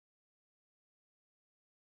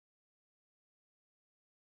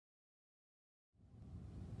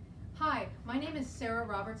Hi, my name is Sarah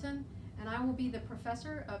Robertson, and I will be the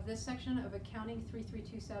professor of this section of Accounting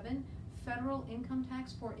 3327, Federal Income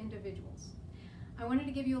Tax for Individuals. I wanted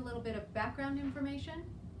to give you a little bit of background information.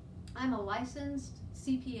 I'm a licensed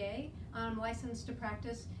CPA. I'm licensed to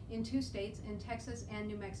practice in 2 states, in Texas and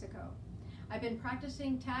New Mexico. I've been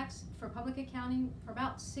practicing tax for public accounting for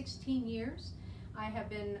about 16 years. I have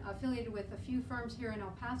been affiliated with a few firms here in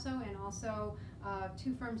El Paso and also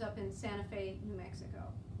 2 firms up in Santa Fe, New Mexico.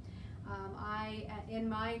 In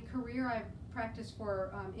my career, I've practiced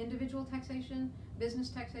for individual taxation, business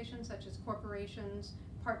taxation such as corporations,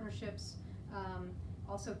 partnerships,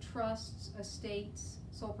 also trusts, estates,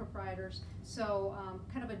 sole proprietors, so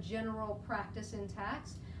kind of a general practice in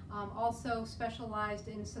tax. Also specialized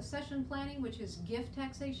in succession planning, which is gift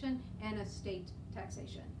taxation and estate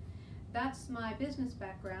taxation. That's my business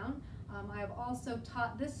background. I have also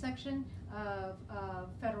taught this section of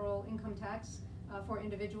federal income tax for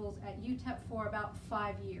individuals at UTEP for about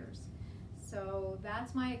 5 years. So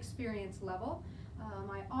that's my experience level.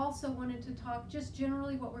 I also wanted to talk just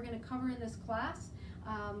generally what we're going to cover in this class.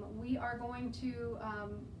 We are going to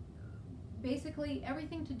basically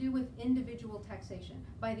everything to do with individual taxation.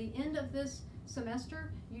 By the end of this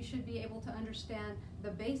semester, you should be able to understand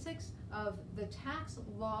the basics of the tax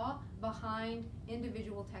law behind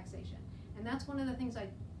individual taxation. And that's one of the things I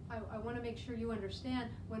want to make sure you understand.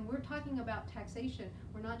 When we're talking about taxation,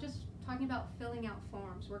 we're not just talking about filling out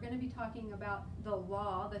forms. We're going to be talking about the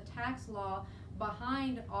law, the tax law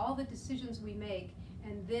behind all the decisions we make,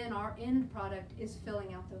 and then our end product is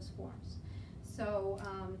filling out those forms. So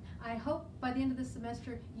I hope by the end of the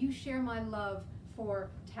semester you share my love for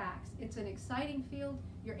tax. It's an exciting field.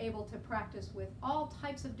 You're able to practice with all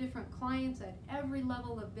types of different clients at every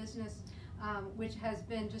level of business, which has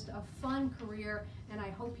been just a fun career, and I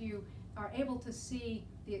hope you are able to see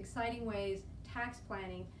the exciting ways tax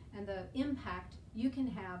planning and the impact you can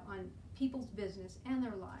have on people's business and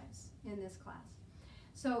their lives in this class.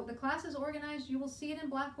 So the class is organized. You will see it in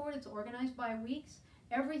Blackboard. It's organized by weeks.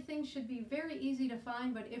 Everything should be very easy to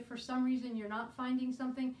find, but if for some reason you're not finding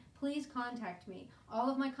something, please contact me. All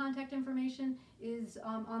of my contact information is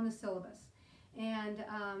on the syllabus. And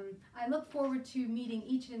I look forward to meeting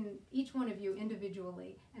each one of you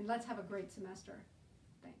individually, and let's have a great semester.